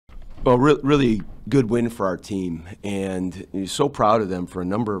Well, really good win for our team, and you're so proud of them for a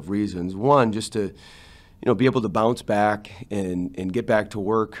number of reasons. One, just to be able to bounce back and get back to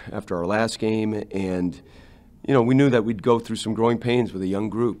work after our last game, and we knew that we'd go through some growing pains with a young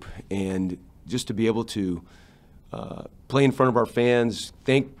group, and just to be able to play in front of our fans,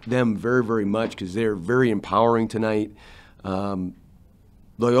 thank them very, very much because they're very empowering tonight.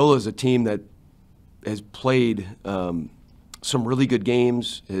 Loyola is a team that has played some really good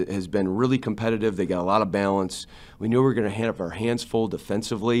games, has been really competitive. They got a lot of balance. We knew we were going to have our hands full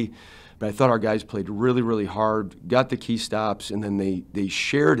defensively, but I thought our guys played really, really hard, got the key stops, and then they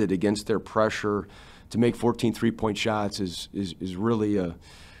shared it against their pressure to make 14 three-point shots is really a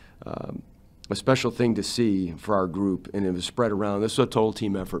special thing to see for our group, and it was spread around. This was a total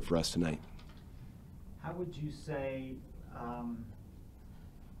team effort for us tonight. How would you say,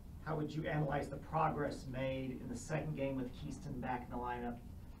 how would you analyze the progress made in the second game with Keystone back in the lineup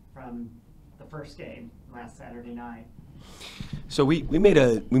from the first game last Saturday night? So we made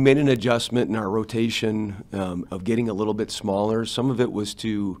an adjustment in our rotation of getting a little bit smaller. Some of it was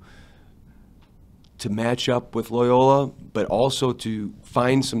to match up with Loyola, but also to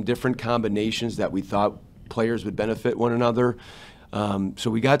find some different combinations that we thought players would benefit one another. So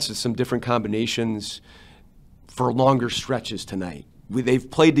we got some different combinations for longer stretches tonight.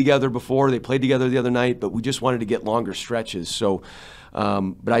 They've played together before. They played together the other night, but we just wanted to get longer stretches. So,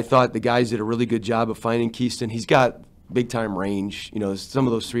 but I thought the guys did a really good job of finding Keystone. He's got big-time range. Some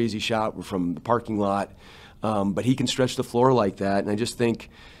of those threes he shot were from the parking lot, but he can stretch the floor like that. And I just think,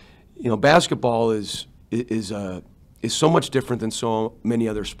 basketball is so much different than so many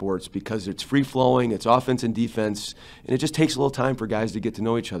other sports because it's free-flowing, it's offense and defense, and it just takes a little time for guys to get to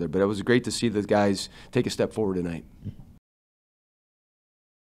know each other. But it was great to see the guys take a step forward tonight.